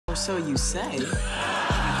So you say. I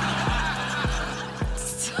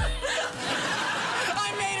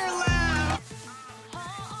made her laugh!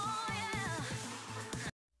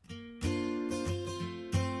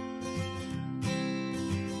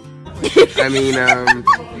 I mean,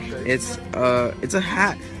 it's a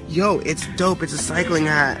hat. Yo, it's dope. It's a cycling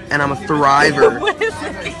hat, and I'm a thriver.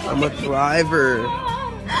 I'm a thriver.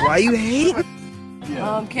 Why you hating?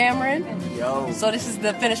 Cameron. Yo. So this is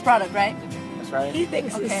the finished product, right? That's right. He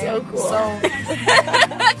thinks it's so cool. So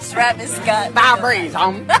Travis Scott. Breeze,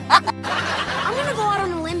 I'm gonna go out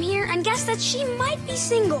on a limb here and guess that she might be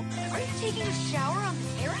single. Are you taking a shower on the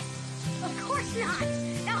terrace? Of course not.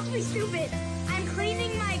 That would be stupid. I'm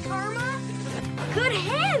cleaning my karma. Good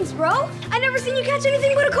hands, bro. I never seen you catch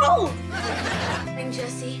anything but a cold. Morning,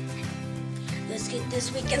 Jesse. Let's get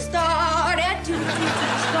this weekend started.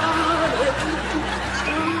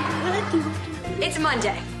 It's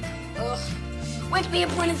Monday. Ugh. Wake me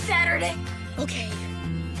up when it's Saturday. Okay.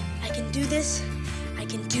 I can do this. I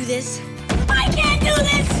can do this. I can't do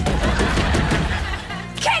this!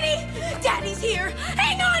 Kenny! Daddy's here!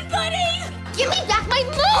 Hang on, buddy! Give me back my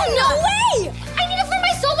moon! No way! I need it for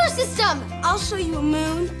my solar system! I'll show you a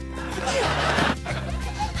moon.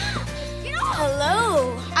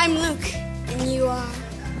 Hello, I'm Luke, and you are...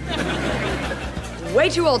 Way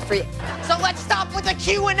too old for you. So let's stop with the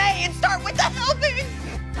Q&A and start with the helping.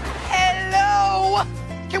 Hello!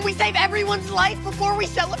 Can we save everyone's life before we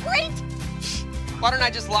celebrate? Why don't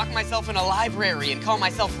I just lock myself in a library and call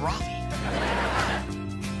myself Ravi?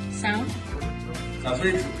 Sound? Sounds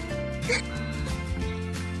great.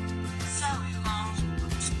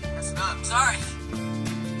 Sorry.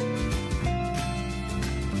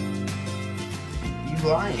 You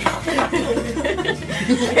lying?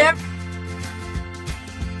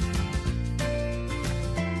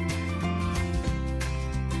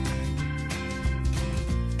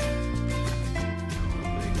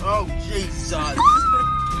 Oh Jesus!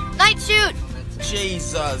 Night shoot!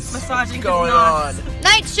 Jesus! Massaging What's going on?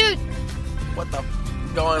 Night shoot! What the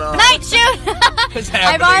going on? Night shoot! What's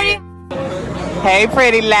I've happening? already... Hey,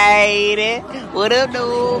 pretty lady. What up,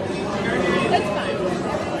 dude?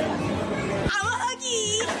 I'm a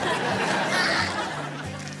huggy.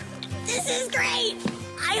 This is great.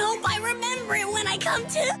 I hope I remember it when I come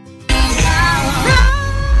to...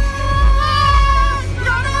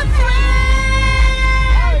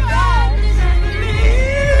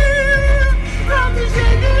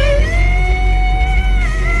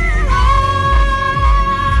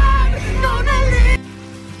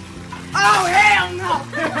 Oh, hell no!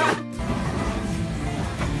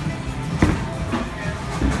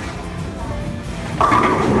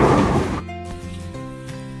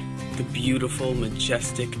 The beautiful,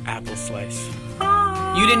 majestic apple slice.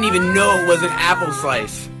 You didn't even know it was an apple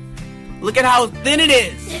slice. Look at how thin it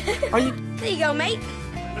is. Are you? There you go, mate.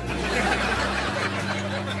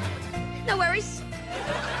 No worries.